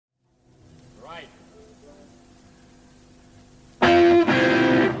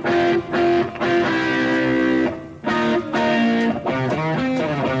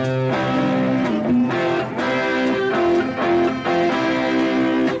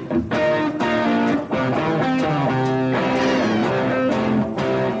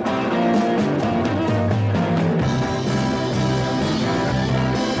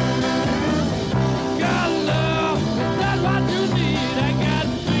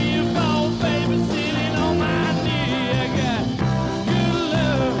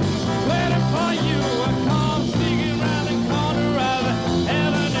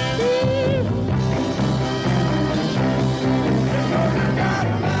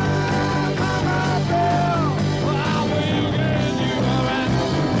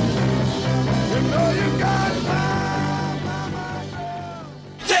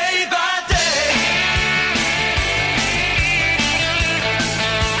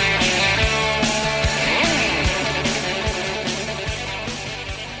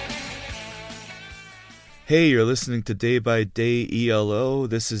Hey, you're listening to Day by Day ELO.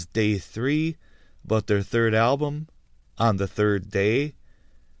 This is day 3, but their third album, On the Third Day,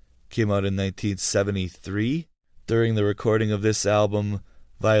 came out in 1973. During the recording of this album,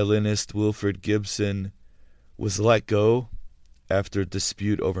 violinist Wilfred Gibson was let go after a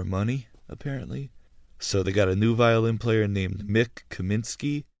dispute over money, apparently. So they got a new violin player named Mick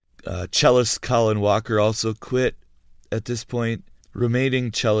Kaminsky. Cellist Colin Walker also quit at this point.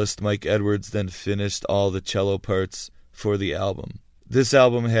 Remaining cellist Mike Edwards then finished all the cello parts for the album. This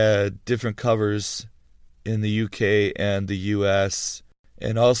album had different covers in the UK and the US.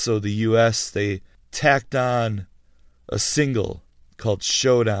 And also the US, they tacked on a single called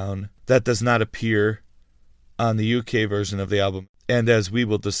Showdown that does not appear on the UK version of the album. And as we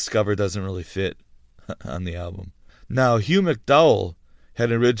will discover, doesn't really fit on the album. Now, Hugh McDowell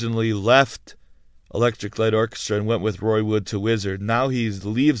had originally left Electric Light Orchestra and went with Roy Wood to Wizard. Now he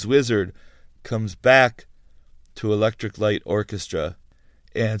leaves Wizard, comes back to Electric Light Orchestra.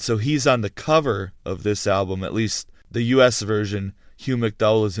 And so he's on the cover of this album, at least the US version. Hugh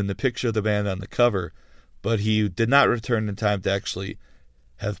McDowell is in the picture of the band on the cover, but he did not return in time to actually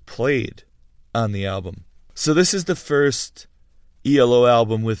have played on the album. So this is the first ELO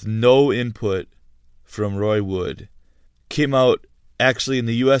album with no input from Roy Wood. Came out actually in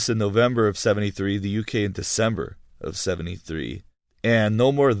the US in November of 73, the UK in December of 73. And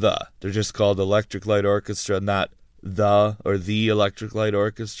no more the. They're just called Electric Light Orchestra, not the or the Electric Light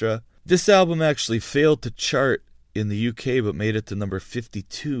Orchestra. This album actually failed to chart in the UK but made it to number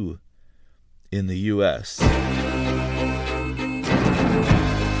 52 in the US.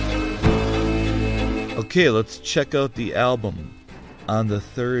 Okay, let's check out the album. On the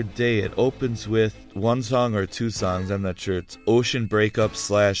Third Day, it opens with one song or two songs, I'm not sure. It's Ocean Breakup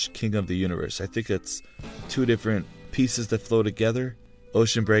 / King of the Universe. I think it's two different pieces that flow together.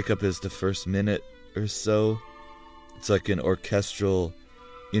 Ocean Breakup is the first minute or so. It's like an orchestral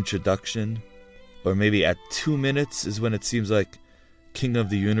introduction. Or maybe at 2 minutes is when it seems like King of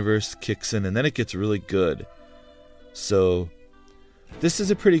the Universe kicks in, and then it gets really good. So this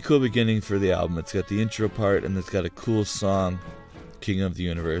is a pretty cool beginning for the album. It's got the intro part, and it's got a cool song, King of the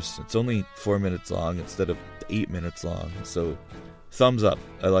Universe. It's only 4 minutes long instead of 8 minutes long. So thumbs up.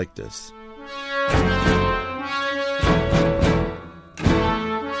 I like this.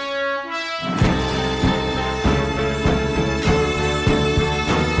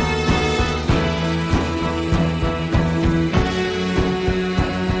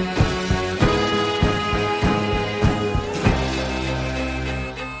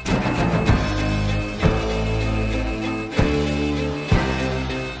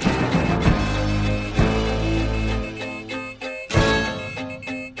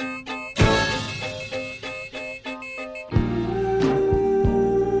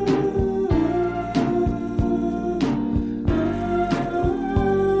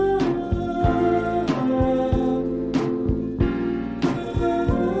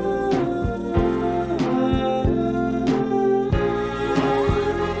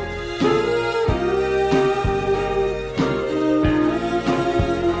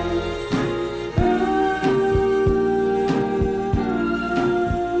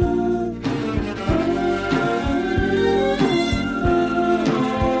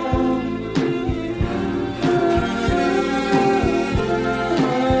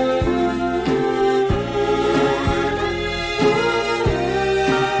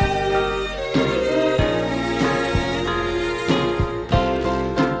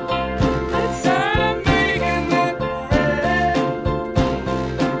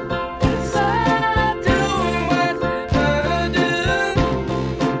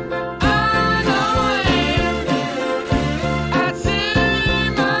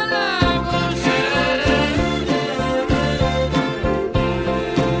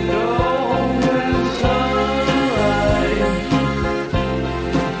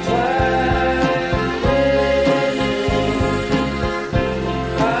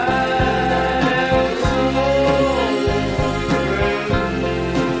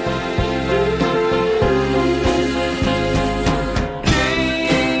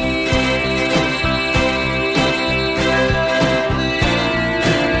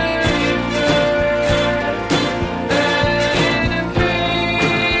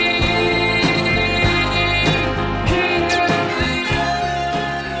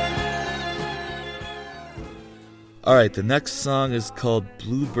 Alright, the next song is called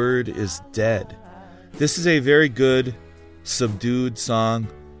Bluebird is Dead. This is a very good, subdued song,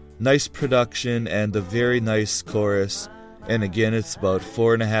 nice production, and a very nice chorus. And again, it's about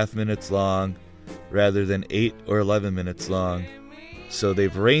 4.5 minutes long, rather than 8 or 11 minutes long. So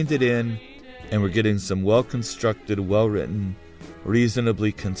they've reined it in, and we're getting some well-constructed, well-written,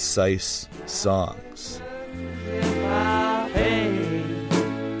 reasonably concise songs.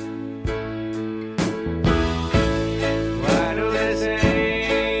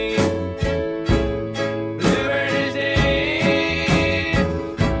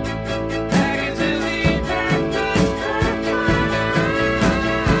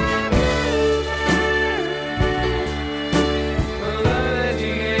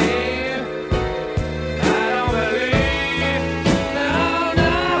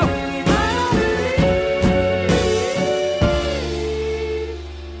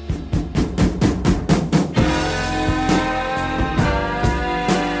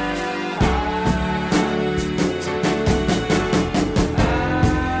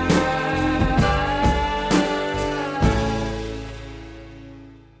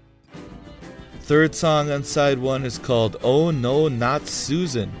 Third song on side one is called Oh No Not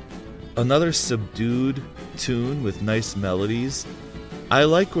Susan. Another subdued tune with nice melodies. I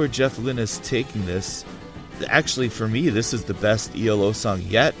like where Jeff Lynne is taking this. Actually, for me, this is the best ELO song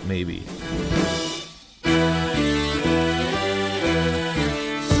yet, maybe.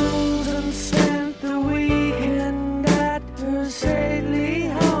 Susan spent the weekend at her stately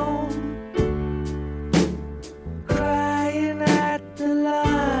home, crying at the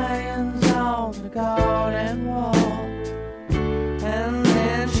lions on the garden wall, and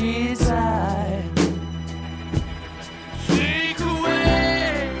then she sighed, shake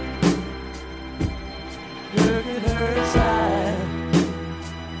away, look at her side.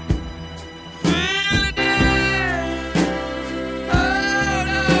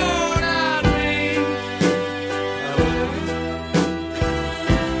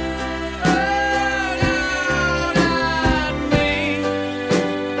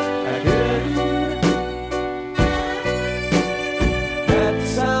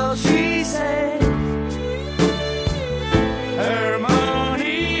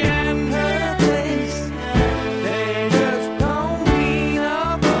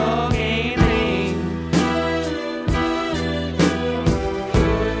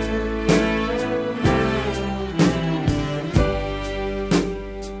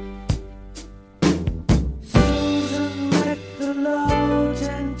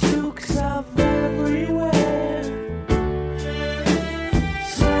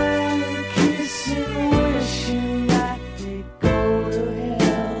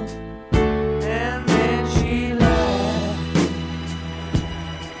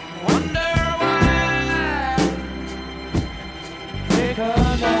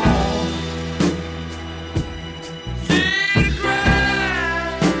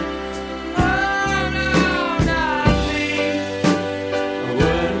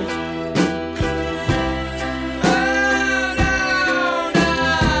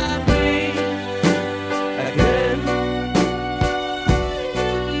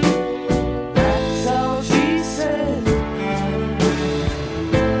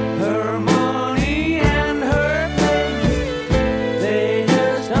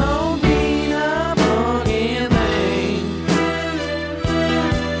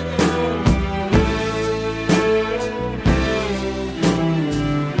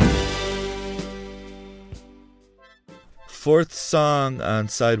 Fourth song on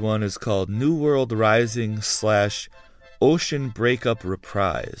side one is called New World Rising / Ocean Breakup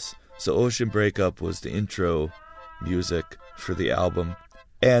Reprise. So Ocean Breakup was the intro music for the album.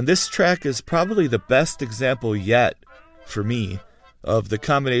 And this track is probably the best example yet, for me, of the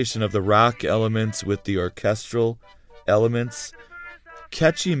combination of the rock elements with the orchestral elements.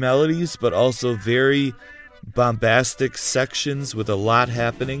 Catchy melodies, but also very bombastic sections with a lot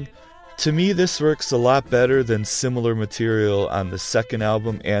happening. To me, this works a lot better than similar material on the second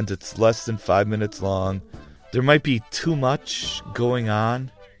album, and it's less than 5 minutes long. There might be too much going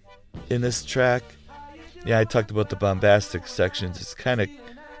on in this track. Yeah, I talked about the bombastic sections. It's kind of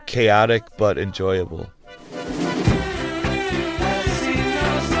chaotic, but enjoyable.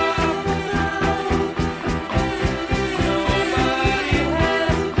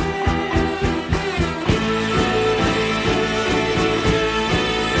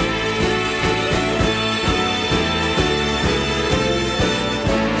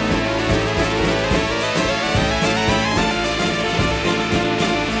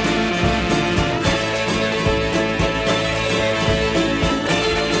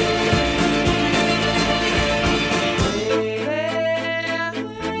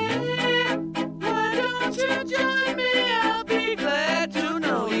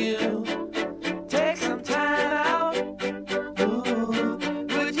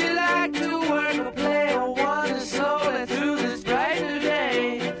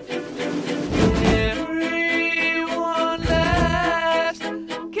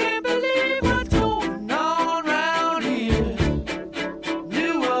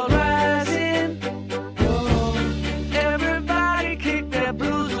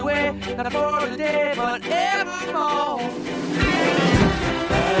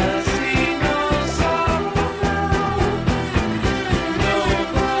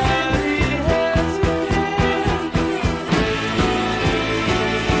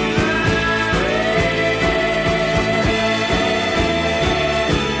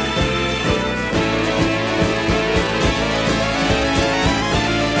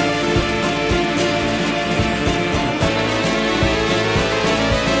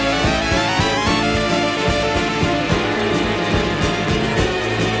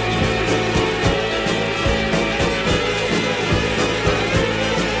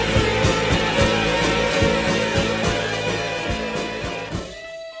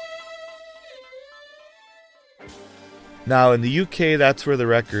 Now, in the UK, that's where the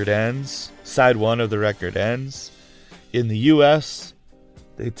record ends. Side 1 of the record ends. In the US,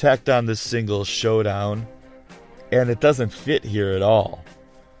 they tacked on this single, Showdown, and it doesn't fit here at all.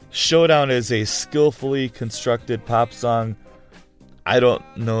 Showdown is a skillfully constructed pop song. I don't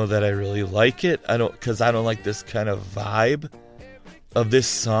know that I really like it. Because I don't like this kind of vibe of this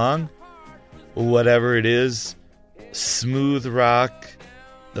song. Whatever it is, smooth rock,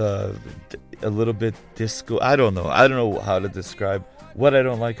 a little bit disco. I don't know how to describe what I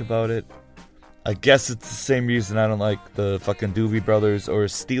don't like about it. I guess it's the same reason I don't like the fucking Doobie Brothers or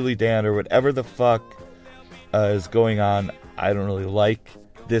Steely Dan or whatever the fuck is going on. I don't really like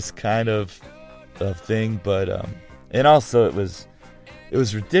this kind of thing, but and also it was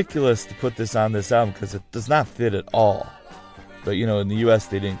ridiculous to put this on this album because it does not fit at all. But you know, in the US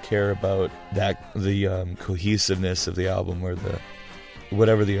they didn't care about the cohesiveness of the album or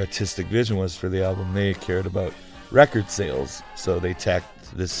whatever the artistic vision was for the album. They cared about record sales, so they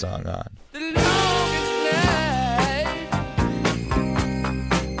tacked this song on.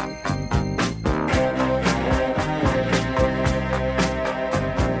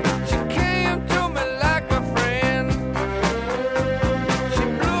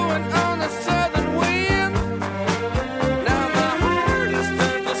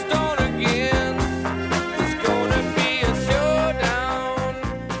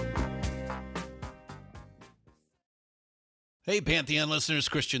 Hey, Pantheon listeners,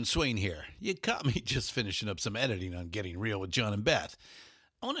 Christian Swain here. You caught me just finishing up some editing on Getting Real with John and Beth.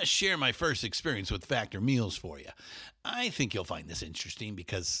 I want to share my first experience with Factor Meals for you. I think you'll find this interesting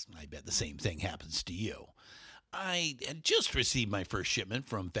because I bet the same thing happens to you. I had just received my first shipment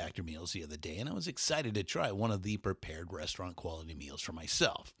from Factor Meals the other day, and I was excited to try one of the prepared restaurant quality meals for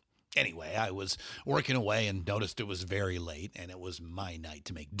myself. Anyway, I was working away and noticed it was very late, and it was my night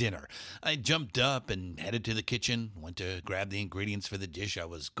to make dinner. I jumped up and headed to the kitchen, went to grab the ingredients for the dish I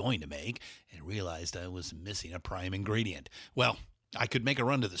was going to make, and realized I was missing a prime ingredient. Well, I could make a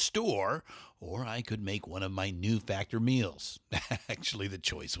run to the store, or I could make one of my new Factor meals. Actually, the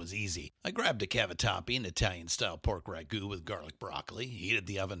choice was easy. I grabbed a cavatappi, an Italian-style pork ragu with garlic broccoli, heated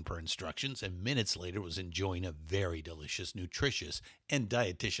the oven per instructions, and minutes later was enjoying a very delicious, nutritious, and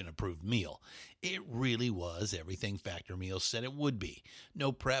dietitian-approved meal. It really was everything Factor Meals said it would be.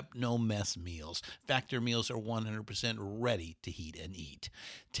 No prep, no mess meals. Factor Meals are 100% ready to heat and eat.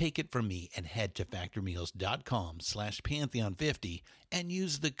 Take it from me and head to factormeals.com/Pantheon50 and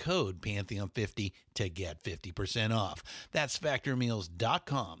use the code Pantheon50 to get 50% off. That's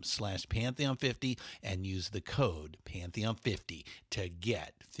factormeals.com/Pantheon50 and use the code Pantheon50 to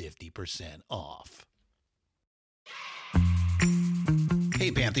get 50% off.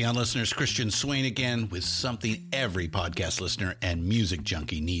 Hey, Pantheon listeners, Christian Swain again with something every podcast listener and music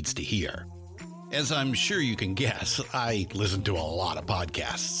junkie needs to hear. As I'm sure you can guess, I listen to a lot of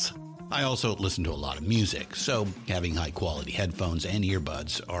podcasts. I also listen to a lot of music, so having high-quality headphones and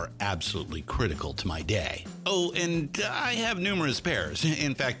earbuds are absolutely critical to my day. Oh, and I have numerous pairs.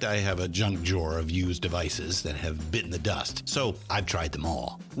 In fact, I have a junk drawer of used devices that have bitten the dust, so I've tried them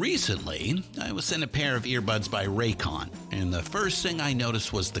all. Recently, I was sent a pair of earbuds by Raycon, and the first thing I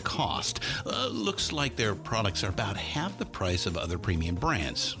noticed was the cost. Looks like their products are about half the price of other premium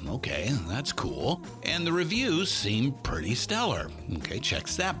brands. Okay, that's cool. And the reviews seem pretty stellar. Okay,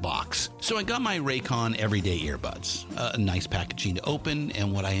 checks that box. So I got my Raycon Everyday earbuds. A nice packaging to open,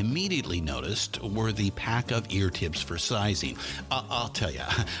 and what I immediately noticed were the pack of ear tips for sizing. I'll tell you,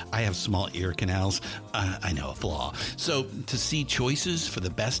 I have small ear canals. I know, a flaw. So to see choices for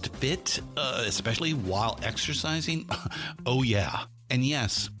the best fit, especially while exercising, oh yeah. And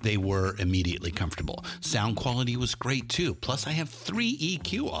yes, they were immediately comfortable. Sound quality was great too. Plus, I have 3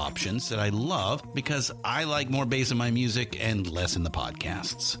 EQ options that I love because I like more bass in my music and less in the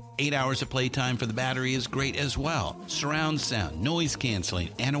podcasts. 8 hours of playtime for the battery is great as well. Surround sound, noise canceling,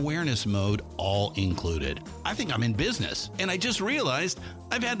 and awareness mode all included. I think I'm in business, and I just realized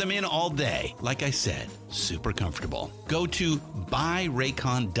I've had them in all day. Like I said, super comfortable. Go to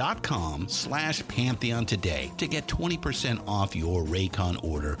buyraycon.com/Pantheon today to get 20% off your Raycon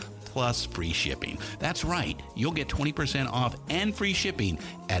order plus free shipping. That's right. You'll get 20% off and free shipping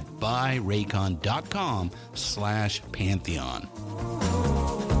at buyraycon.com/Pantheon.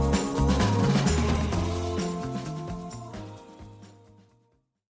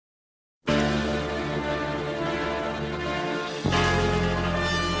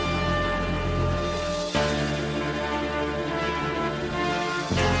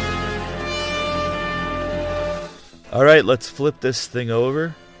 All right, let's flip this thing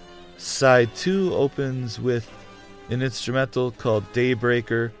over. Side 2 opens with an instrumental called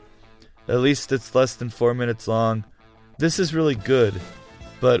Daybreaker. At least it's less than 4 minutes long. This is really good,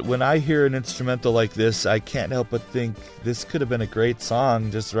 but when I hear an instrumental like this, I can't help but think this could have been a great song,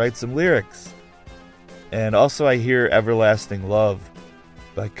 just write some lyrics. And also I hear Everlasting Love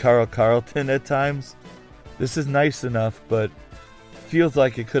by Carl Carlton at times. This is nice enough, but feels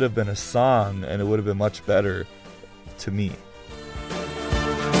like it could have been a song and it would have been much better to me.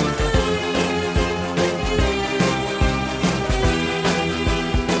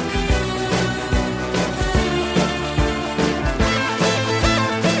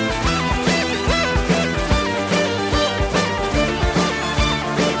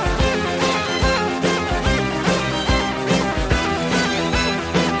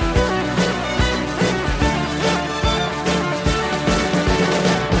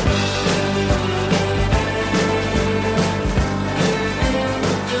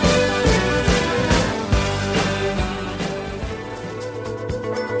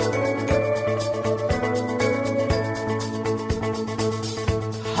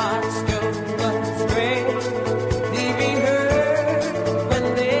 Hearts go astray, leaving her when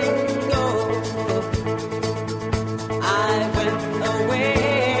they go. I went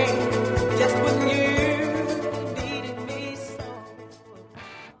away just when you needed me so.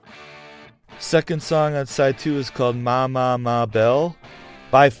 Second song on side 2 is called Ma Ma Ma Belle.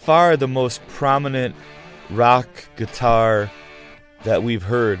 By far the most prominent rock guitar that we've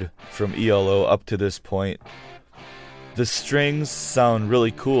heard from ELO up to this point. The strings sound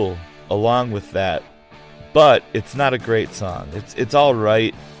really cool along with that, but it's not a great song. It's all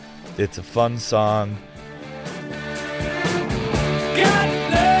right. It's a fun song. Got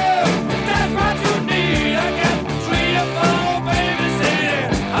love, that's what you need. I got 3 or 4 babies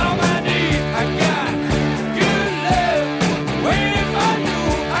sitting on my knee. I got good love waiting for you.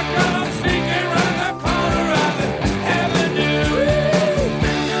 I got 'em sneaking round the corner of the avenue.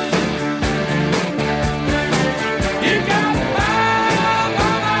 You got my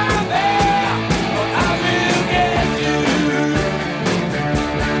bell, I will get you.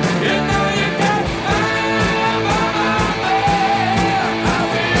 You know you got my bell, I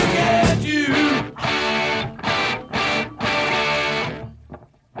will get you.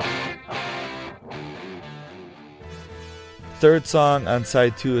 Third song on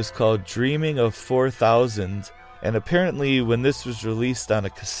side 2 is called Dreaming of 4000, and apparently when this was released on a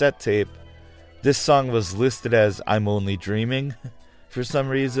cassette tape, this song was listed as I'm Only Dreaming for some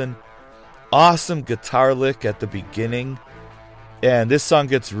reason. Awesome guitar lick at the beginning, and this song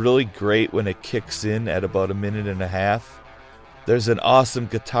gets really great when it kicks in at about 1.5 minutes. There's an awesome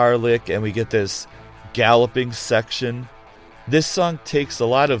guitar lick, and we get this galloping section. This song takes a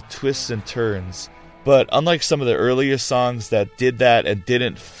lot of twists and turns, but unlike some of the earlier songs that did that and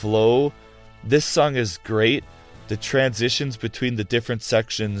didn't flow, this song is great. The transitions between the different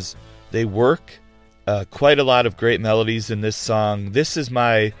sections, they work. Quite a lot of great melodies in this song. This is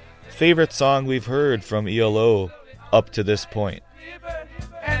my favorite song we've heard from ELO up to this point.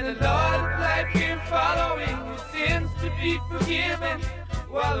 And the Lord's life can follow him. His sins to be forgiven.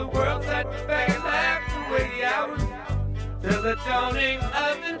 While the world sat back and laughed away the hours till the dawning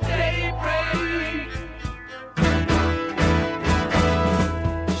of the daybreak.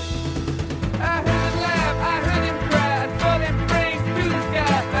 I heard him laugh, I heard him cry, saw them springs to the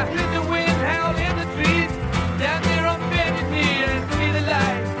sky. I heard the wind howl in the trees. Down there on bended knee and see the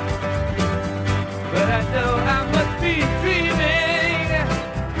light. But I know I must be dreaming.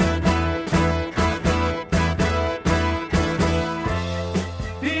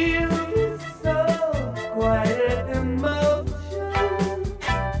 Feels so quiet emotion,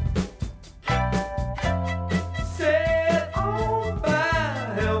 set on by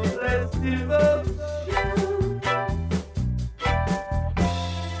helpless devotion.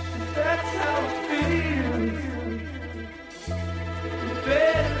 That's how it feels.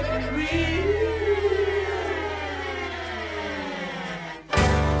 Better real.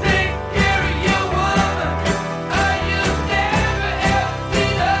 Take care of your woman, or you'll never ever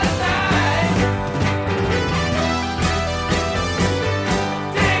see the light.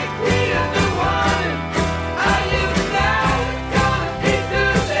 Take heed of the warning, or you're not gonna be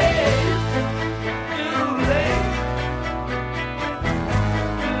too late.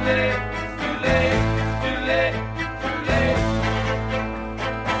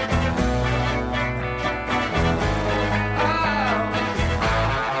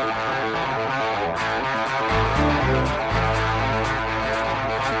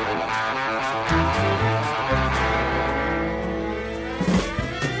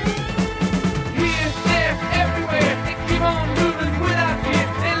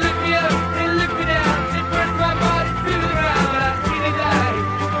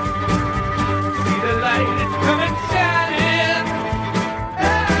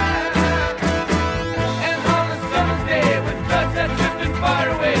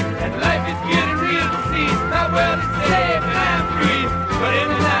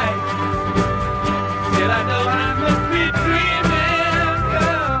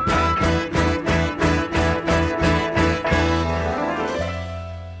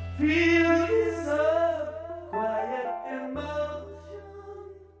 Feel this up, quiet emotion.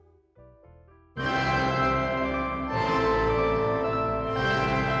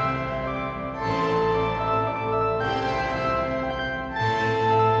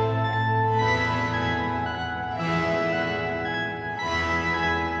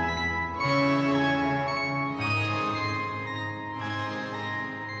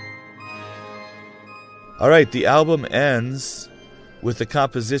 All right, the album ends with a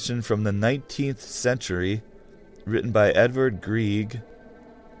composition from the 19th century written by Edvard Grieg,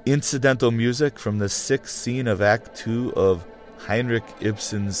 incidental music from the sixth scene of Act 2 of Heinrich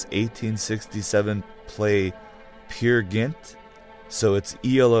Ibsen's 1867 play Peer Gynt. So it's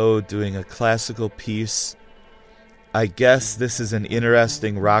ELO doing a classical piece. I guess this is an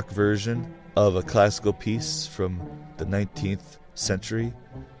interesting rock version of a classical piece from the 19th century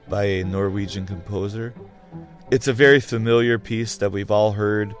by a Norwegian composer. It's a very familiar piece that we've all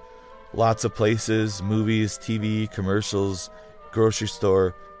heard lots of places, movies, TV, commercials, grocery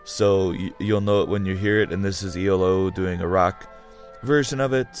store. So you'll know it when you hear it, and this is ELO doing a rock version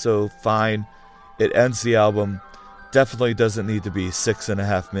of it, so fine. It ends the album. Definitely doesn't need to be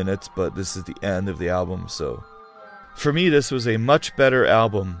 6.5 minutes, but this is the end of the album, so for me this was a much better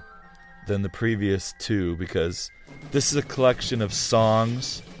album than the previous two, because this is a collection of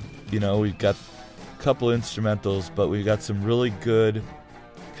songs. You know, we've got a couple instrumentals, but we've got some really good,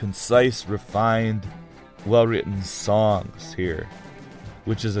 concise, refined, well-written songs here,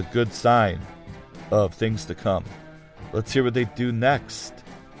 which is a good sign of things to come. Let's hear what they do next,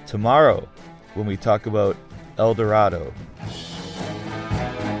 tomorrow, when we talk about El Dorado.